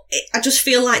 But I just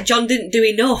feel like John didn't do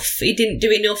enough. He didn't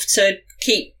do enough to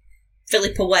keep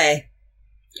Philip away.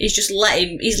 He's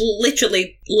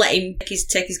literally let him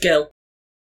take his girl.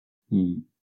 And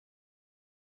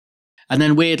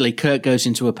then weirdly, Kirk goes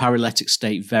into a paralytic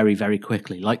state very, very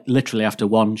quickly. Like literally after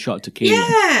one shot of tequila.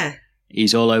 Yeah.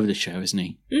 He's all over the show, isn't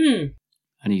he? Mm.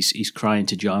 And he's crying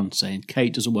to John, saying,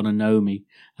 Kate doesn't want to know me.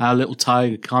 Our little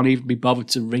tiger can't even be bothered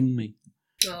to ring me.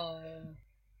 Oh.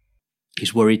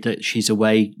 He's worried that she's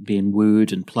away being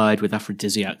wooed and plied with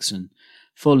aphrodisiacs and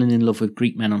falling in love with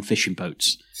Greek men on fishing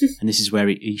boats. And this is where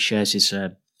he shares his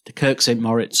the Kirk St.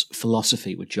 Moritz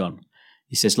philosophy with John.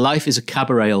 He says, life is a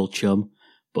cabaret, old chum,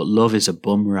 but love is a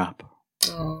bum rap.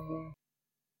 Oh.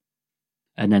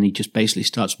 And then he just basically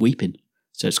starts weeping.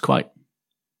 So it's quite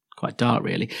dark,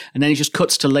 really. And then he just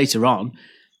cuts to later on,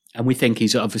 and we think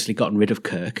he's obviously gotten rid of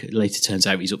Kirk. It later turns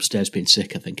out he's upstairs being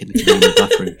sick, I think, in the communal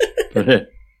bathroom. But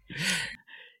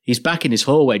he's back in his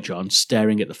hallway, John,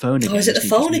 staring at the phone again. Oh, is it the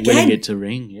phone again? Willing it to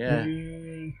ring, yeah.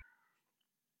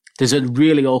 There's a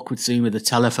really awkward scene with the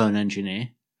telephone engineer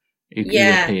who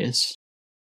appears.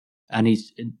 And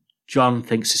John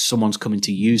thinks someone's coming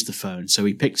to use the phone, so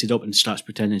he picks it up and starts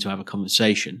pretending to have a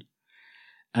conversation.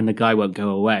 And the guy won't go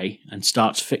away and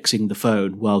starts fixing the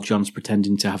phone while John's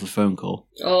pretending to have a phone call.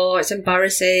 Oh, it's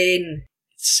embarrassing.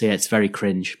 It's very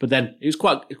cringe. But then it was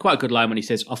quite a good line when he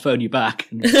says, I'll phone you back.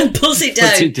 And Pulls it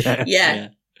down. Yeah.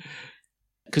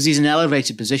 Because he's in an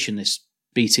elevated position, this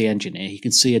BT engineer. He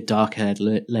can see a dark-haired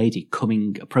lady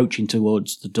approaching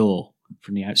towards the door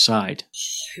from the outside.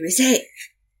 Who is it?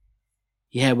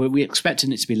 Yeah, we're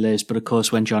expecting it to be Liz, but of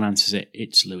course when John answers it,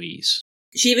 it's Louise.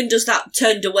 She even does that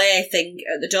turned away thing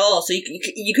at the door, so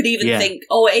you could even think,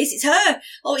 oh, it's her.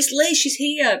 Oh, it's Liz, she's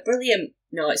here. Brilliant.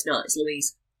 No, it's not. It's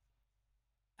Louise.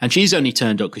 And she's only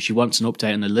turned up because she wants an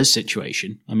update on the Liz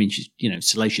situation. I mean, she's,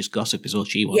 salacious gossip is all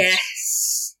she wants.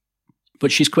 Yes.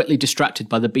 But she's quickly distracted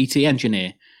by the BT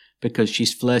engineer because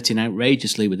she's flirting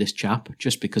outrageously with this chap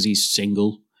just because he's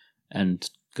single and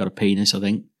got a penis, I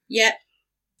think. Yeah.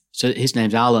 So his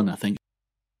name's Alan, I think.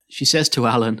 She says to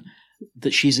Alan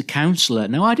that she's a counsellor.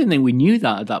 Now, I didn't think we knew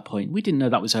that at that point. We didn't know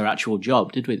that was her actual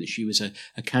job, did we? That she was a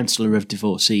counsellor of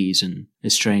divorcees and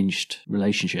estranged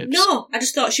relationships. No, I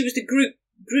just thought she was the group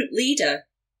leader.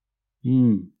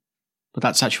 But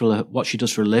that's actually what she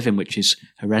does for a living, which is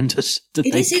horrendous to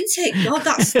think. It is, isn't it? God,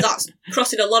 that's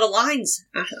crossing a lot of lines,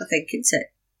 I think, isn't it?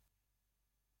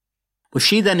 Well,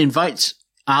 she then invites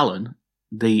Alan,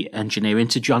 the engineer,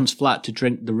 into John's flat to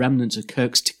drink the remnants of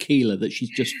Kirk's tequila that she's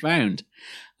just found.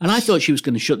 And I thought she was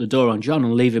going to shut the door on John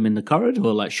and leave him in the corridor,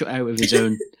 like shut out of his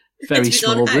own very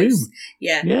small room.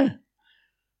 Yeah. Yeah.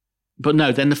 But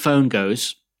no, then the phone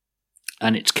goes,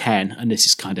 and it's Ken, and this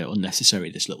is kind of unnecessary,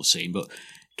 this little scene, but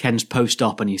Ken's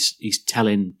post-op, and he's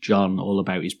telling John all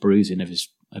about his bruising of his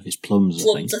plums.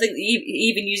 Plums. I think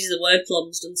he even uses the word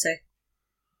plums, doesn't he?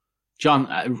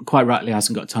 John, quite rightly,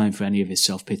 hasn't got time for any of his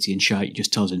self-pity and shite. He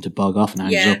just tells him to bug off and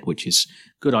hangs up, which is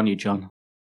good on you, John.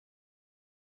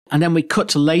 And then we cut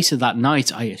to later that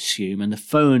night, I assume, and the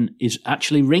phone is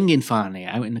actually ringing finally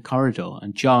out in the corridor,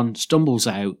 and John stumbles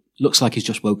out, looks like he's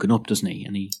just woken up, doesn't he?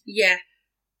 And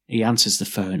he answers the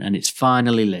phone, and it's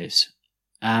finally Liz.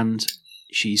 And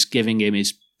she's giving him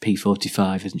his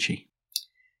P45, isn't she?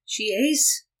 She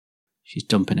is. She's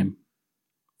dumping him.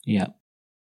 Yeah.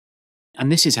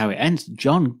 And this is how it ends.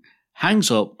 John hangs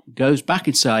up, goes back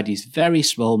inside his very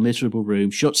small, miserable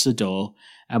room, shuts the door,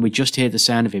 and we just hear the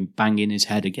sound of him banging his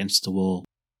head against the wall.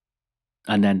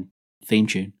 And then, theme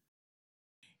tune.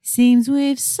 Seems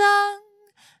we've sung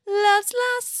love's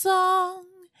last song,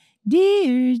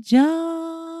 dear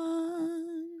John.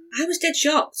 I was dead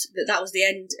shocked that was the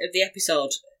end of the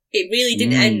episode. It really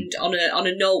didn't end on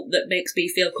a note that makes me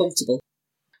feel comfortable.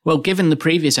 Well, given the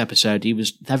previous episode,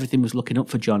 everything was looking up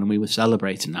for John, and we were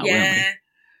celebrating that, weren't we?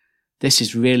 This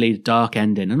is really a dark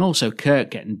ending, and also Kirk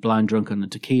getting blind drunk on the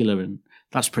tequila, and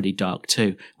that's pretty dark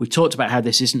too. We've talked about how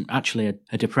this isn't actually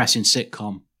a depressing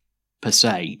sitcom per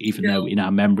se, even though in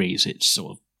our memories it's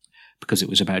sort of because it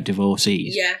was about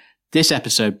divorcees. Yeah. This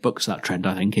episode bucks that trend.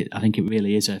 I think it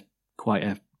really is quite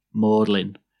a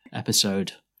maudlin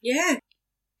episode. Yeah.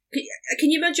 Can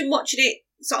you imagine watching it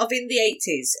sort of in the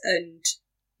 80s and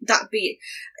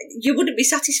you wouldn't be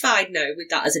satisfied now with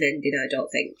that as an ending, I don't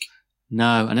think.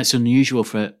 No, and it's unusual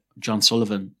for John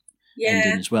Sullivan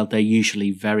ending as well. They're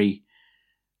usually very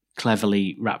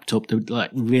cleverly wrapped up. They're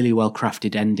like really well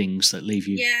crafted endings that leave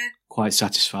you quite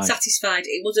satisfied.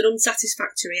 It was an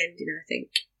unsatisfactory ending, I think.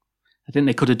 I think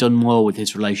they could have done more with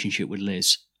his relationship with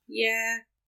Liz. Yeah.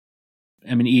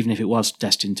 I mean, even if it was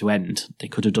destined to end, they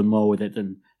could have done more with it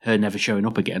than her never showing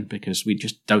up again, because we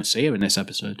just don't see her in this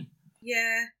episode.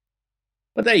 Yeah.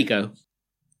 But there you go.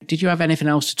 Did you have anything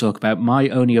else to talk about? My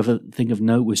only other thing of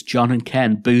note was John and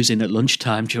Ken boozing at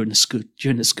lunchtime during the school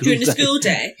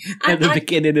day. At the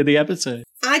beginning of the episode.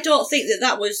 I don't think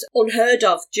that was unheard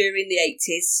of during the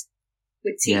 80s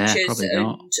with teachers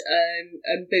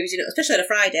and boozing, especially on a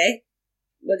Friday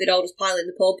when they'd all just pile in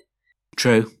the pub.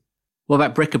 True. What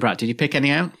about bric-a-brac? Did you pick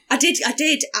any out? I did. I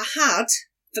had,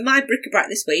 for my bric-a-brac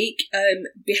this week,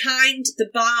 behind the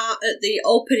bar at the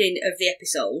opening of the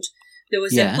episode, there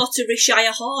was a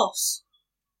Potteryshire horse.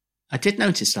 I did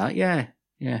notice that, yeah.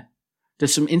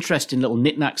 There's some interesting little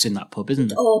knickknacks in that pub, isn't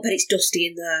there? Oh, but it's dusty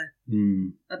in there.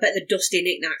 I bet they're dusty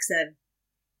knickknacks then.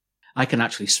 I can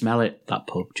actually smell it, that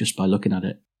pub, just by looking at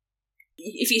it.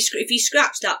 If you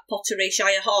scratch that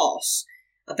Potteryshire horse,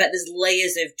 I bet there's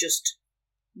layers of just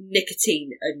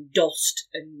nicotine and dust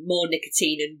and more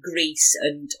nicotine and grease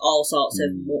and all sorts of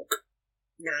muck.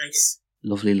 Nice.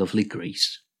 Lovely, lovely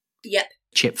grease. Yep.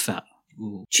 Chip fat.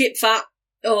 Ooh. Chip fat.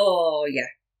 Oh, yeah.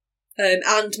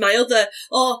 And my other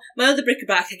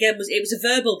bric-a-brac again was a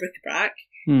verbal bric-a-brac.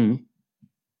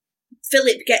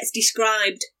 Philip gets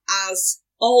described as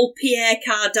all Pierre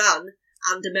Cardin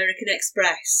and American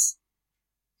Express,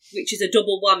 which is a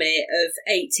double whammy of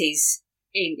 80s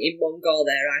in one go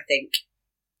there, I think.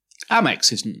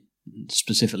 Amex isn't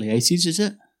specifically 80s, is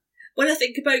it? When I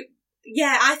think about,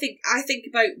 I think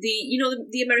about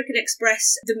the American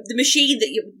Express, the machine that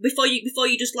you before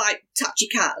you just like tapped your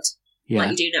card,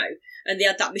 like you do now, and they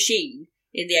had that machine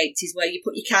in the 80s where you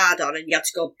put your card on and you had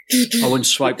to go and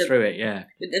swipe through it,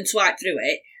 and swipe through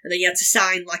it, and then you had to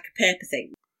sign like a paper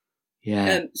thing.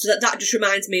 Yeah. So that just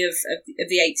reminds me of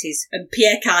the 80s, and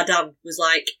Pierre Cardin was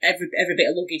like every bit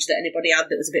of luggage that anybody had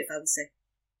that was a bit fancy.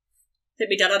 I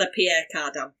think my dad had a Pierre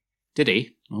Cardin. Did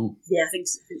he? Oh. Yeah, I think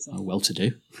so. Oh,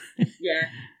 well-to-do. Yeah.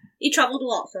 He travelled a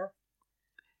lot, so.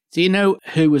 Do you know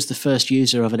who was the first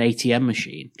user of an ATM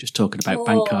machine? Just talking about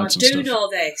bank cards and stuff. I do know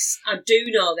this.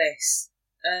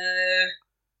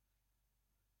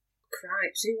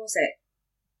 Cripes, who was it?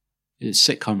 It's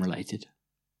sitcom related.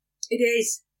 It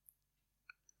is.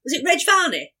 Was it Reg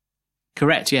Varney?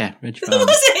 Correct, yeah. Reg Varney.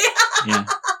 Was it? Yeah.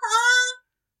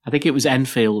 I think it was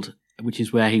Enfield, which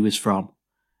is where he was from.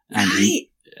 And right.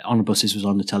 On the Buses was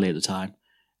on the telly at the time.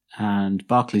 And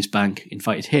Barclays Bank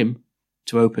invited him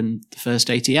to open the first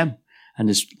ATM. And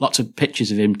there's lots of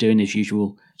pictures of him doing his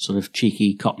usual sort of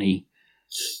cheeky Cockney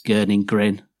gurning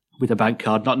grin with a bank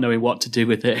card, not knowing what to do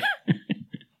with it.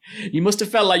 You must have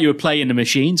felt like you were playing the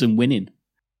machines and winning.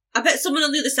 I bet someone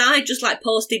on the other side just like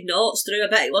posted notes through. I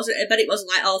bet it wasn't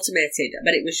like automated. I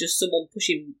bet it was just someone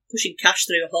pushing cash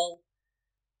through a hole.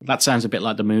 That sounds a bit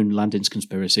like the moon landings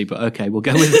conspiracy, but okay, we'll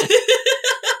go with it.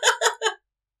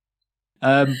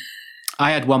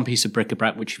 I had one piece of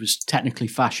bric-a-brac which was technically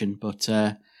fashion, but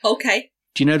okay.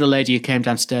 Do you know the lady who came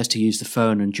downstairs to use the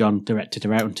phone and John directed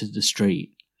her out into the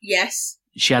street? Yes.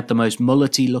 She had the most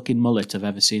mullety-looking mullet I've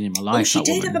ever seen in my life. Oh, she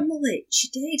did have a mullet. She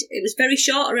did. It was very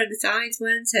short around the sides,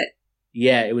 weren't it?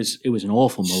 Yeah, it was an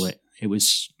awful mullet. It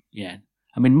was, yeah.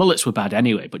 I mean, mullets were bad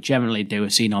anyway, but generally they were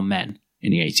seen on men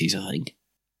in the 80s, I think.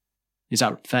 Is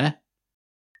that fair?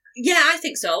 Yeah, I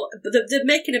think so. But they're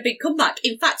making a big comeback.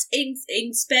 In fact, in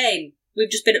Spain, we've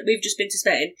just been to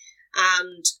Spain,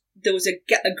 and there was a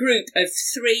group of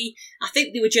 3. I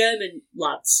think they were German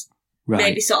lads. Right.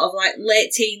 Maybe sort of like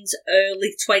late teens,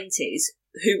 early 20s,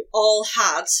 who all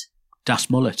had Das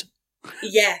mullet.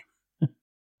 Yeah.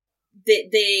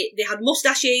 they had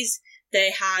moustaches.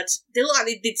 They looked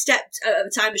like they'd stepped out of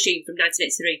a time machine from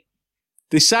 1983.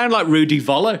 They sound like Rudy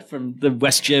Voller from the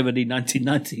West Germany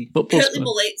 1990 football Curly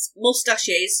mullets,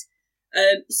 moustaches,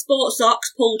 sports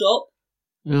socks pulled up,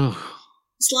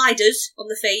 sliders on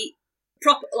the feet,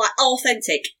 proper, like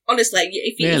authentic. Honestly,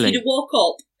 if you'd have woke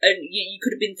up and you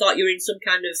could have thought you were in some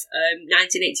kind of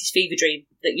 1980s fever dream,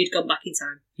 that you'd gone back in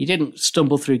time. You didn't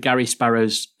stumble through Gary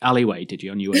Sparrow's alleyway, did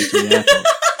you, on your way to the airport?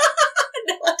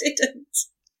 No, I didn't.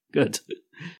 Good.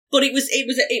 But it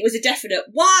was a definite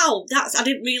wow. I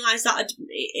didn't realise that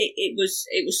it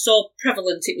was so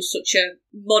prevalent. It was such a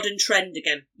modern trend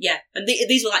again. Yeah, and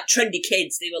these were like trendy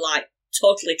kids. They were like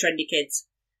totally trendy kids.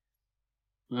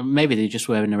 Well, maybe they just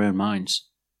were in their own minds.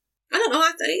 I don't know.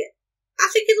 I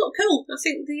think they look cool. I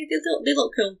think they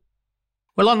look cool.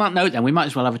 Well, on that note, then we might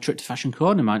as well have a trip to Fashion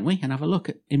Corner, mightn't we, and have a look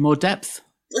in more depth.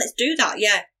 Let's do that.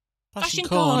 Yeah. Fashion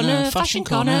Corner, Fashion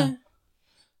Corner.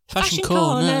 Fashion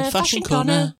Corner, Fashion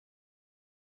Corner.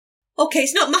 Okay,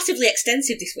 it's not massively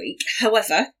extensive this week.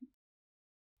 However,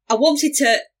 I wanted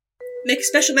to make a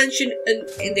special mention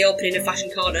in the opening of Fashion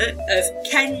Corner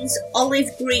of Ken's olive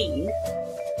green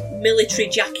military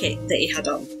jacket that he had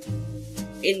on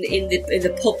in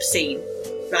the pub scene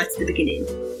right at the beginning.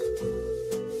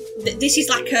 This is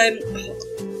like I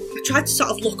tried to sort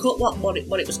of look up what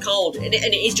it was called, and it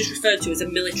is just referred to as a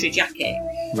military jacket.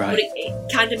 Right. But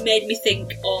it kind of made me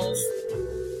think of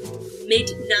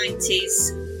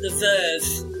mid-90s The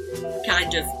Verve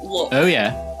kind of look. Oh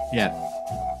yeah.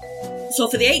 So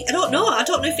for I don't know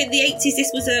if in the 80s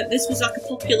this was like a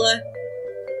popular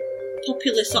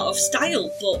sort of style,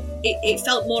 but it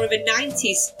felt more of a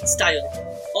 90s style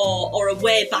or a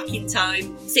way back in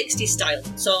time 60s style.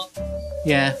 So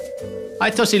yeah,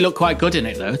 I thought he looked quite good in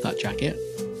it though, that jacket.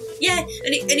 Yeah, and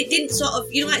it didn't sort of,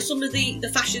 you know, like some of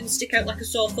the fashions stick out like a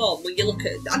sore thumb when you look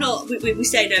at. I know we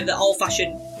say now that all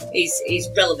fashion is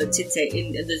relevant, isn't it?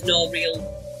 And there's no real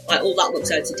like, oh, that looks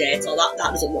out of date or that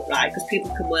doesn't look right, because people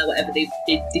can wear whatever they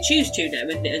choose to now,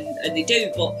 and they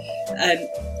do. But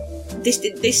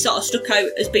this sort of stuck out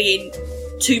as being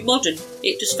too modern.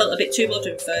 It just felt a bit too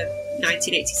modern for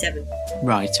 1987.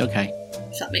 Right. Okay.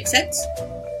 If that makes sense.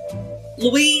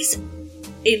 Louise,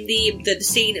 in the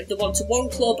scene of the one-to-one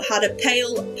club, had a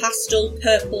pale pastel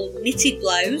purple knitted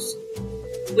blouse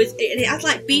and it had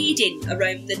like beading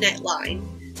around the neckline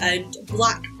and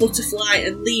black butterfly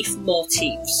and leaf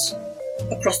motifs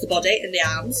across the body and the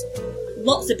arms.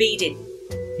 Lots of beading.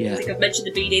 Yeah. I think I've mentioned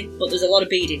the beading, but there's a lot of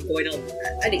beading going on,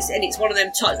 and it's one of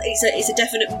them tops. It's a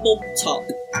definite mum top,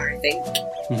 I think.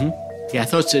 Mm-hmm. Yeah, I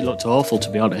thought it looked awful, to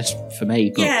be honest, for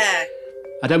me. But yeah.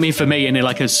 I don't mean for me in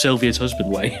like a Sylvia's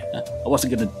husband way. I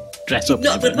wasn't going to dress up.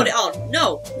 Not going to put it on.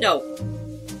 No.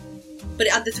 But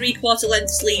it had the 3/4 length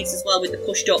sleeves as well, with the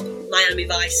pushed up Miami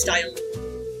Vice style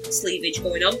sleevage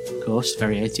going on. Of course,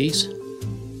 very 80s.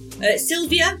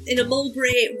 Sylvia in a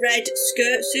mulberry red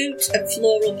skirt suit and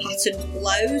floral patterned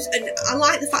blouse, and I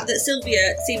like the fact that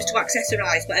Sylvia seems to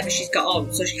accessorise whatever she's got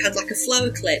on. So she had like a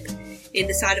flower clip in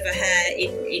the side of her hair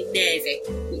in navy,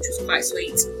 which was quite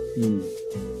sweet. Mm.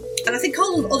 And I think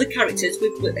all the other characters,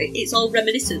 it's all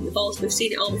reminiscent. We've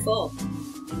seen it all before.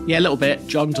 Yeah, a little bit.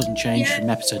 John doesn't change from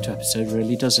episode to episode,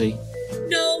 really, does he?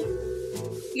 No.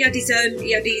 He had his. I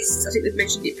think we've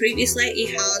mentioned it previously. He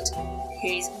had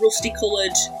his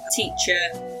rusty-coloured teacher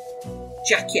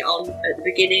jacket on at the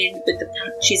beginning with the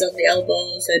patches on the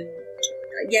elbows, and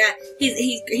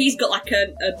he's got like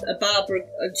a Barbara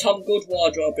and Tom Good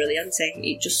wardrobe, really, hasn't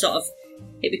he? It just sort of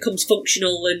becomes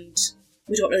functional and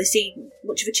we don't really see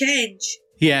much of a change.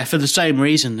 Yeah, for the same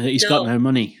reason that he's got No. no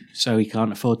money, so he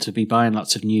can't afford to be buying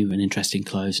lots of new and interesting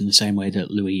clothes in the same way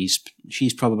that Louise,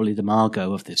 she's probably the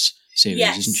Margot of this series,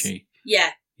 Yes. isn't she?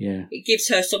 Yeah. Yeah. It gives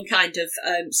her some kind of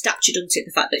stature, doesn't it?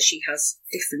 The fact that she has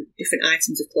different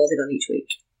items of clothing on each week.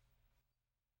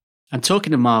 And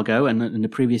talking of Margot and the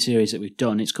previous series that we've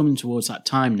done, it's coming towards that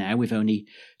time now. We've only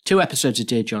 2 episodes of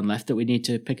Dear John left that we need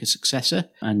to pick a successor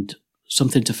and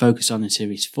something to focus on in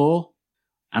Series 4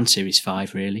 and Series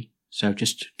 5, really. So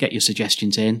just get your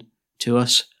suggestions in to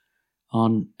us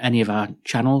on any of our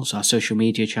channels, our social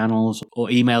media channels,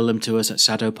 or email them to us at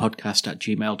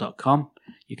sadopodcast@gmail.com.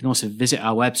 You can also visit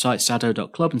our website,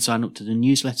 sado.club, and sign up to the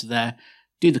newsletter there,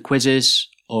 do the quizzes,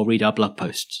 or read our blog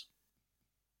posts.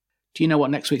 Do you know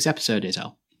what next week's episode is,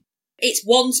 Al? It's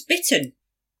Once Bitten.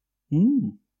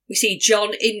 We see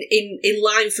John in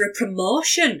line for a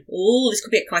promotion. Oh, this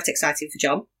could be quite exciting for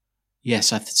John.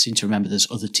 Yes, I seem to remember there's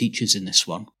other teachers in this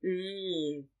one.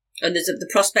 And there's the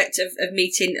prospect of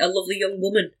meeting a lovely young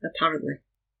woman, apparently.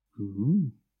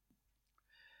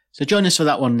 So join us for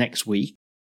that one next week.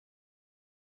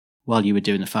 While you were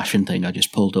doing the fashion thing, I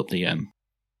just pulled up the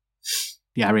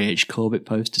Harry H. Corbett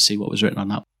post to see what was written on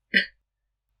that.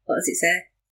 What does it say?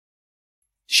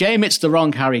 Shame it's the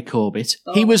wrong Harry Corbett.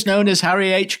 Oh. He was known as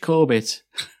Harry H. Corbett.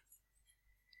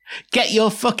 Get your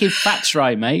fucking facts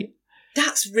right, mate.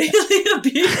 That's really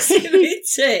abusive, isn't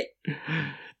it?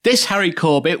 This Harry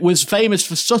Corbett was famous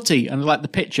for Sooty, and like the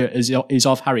picture is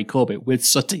of Harry Corbett with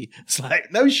Sooty. It's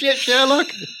like, no shit, Sherlock.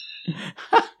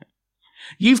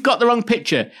 You've got the wrong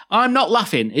picture. I'm not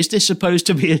laughing. Is this supposed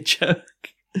to be a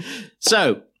joke?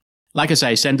 So, like I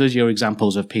say, send us your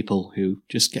examples of people who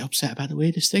just get upset about the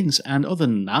weirdest things. And other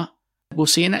than that, we'll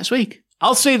see you next week.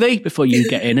 I'll see thee before you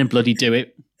get in and bloody do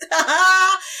it.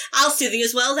 I'll see thee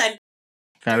as well then.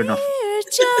 Fair enough.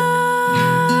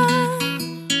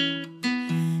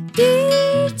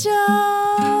 Dear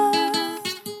John,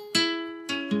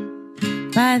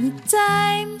 by the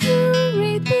time you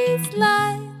read these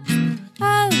lines,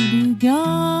 I'll be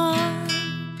gone.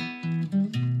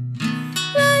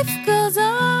 Life goes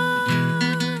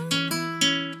on,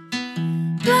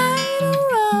 right or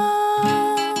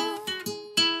wrong.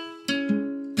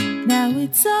 Now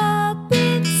it's all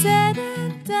been said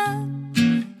and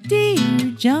done,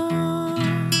 dear John.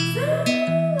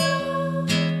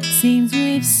 Seems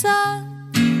we've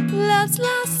sung love's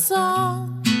last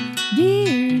song,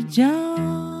 dear John.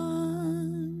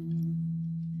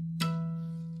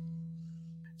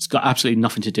 It's got absolutely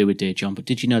nothing to do with Dear John, but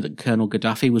did you know that Colonel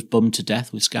Gaddafi was bummed to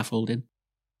death with scaffolding?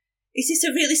 Is this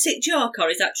a really sick joke, or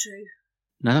is that true?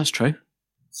 No, that's true.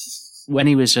 When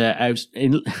he was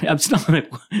it's not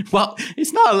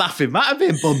a laughing matter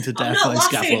being bummed to death by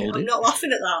scaffolding. I'm not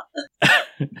laughing at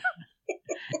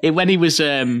that. When he was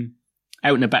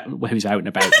out and about, well, he was out and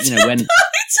about, you know,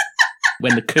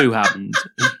 when the coup happened.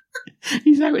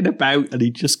 He's out and about and he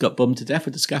just got bummed to death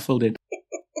with the scaffolding.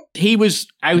 He was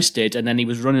ousted and then he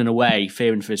was running away,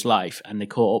 fearing for his life, and they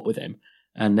caught up with him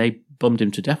and they bummed him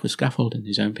to death with scaffolding,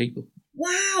 his own people.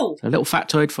 Wow. So a little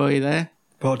factoid for you there,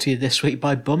 brought to you this week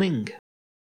by Bumming.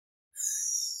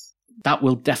 That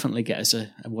will definitely get us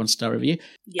a 1-star review.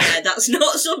 Yeah, that's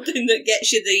not something that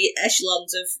gets you the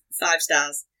echelons of 5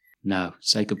 stars. No,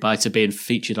 say goodbye to being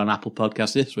featured on Apple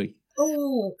Podcasts this week.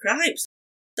 Oh, cripes.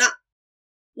 That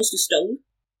must have stung.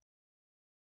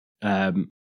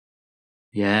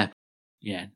 Yeah.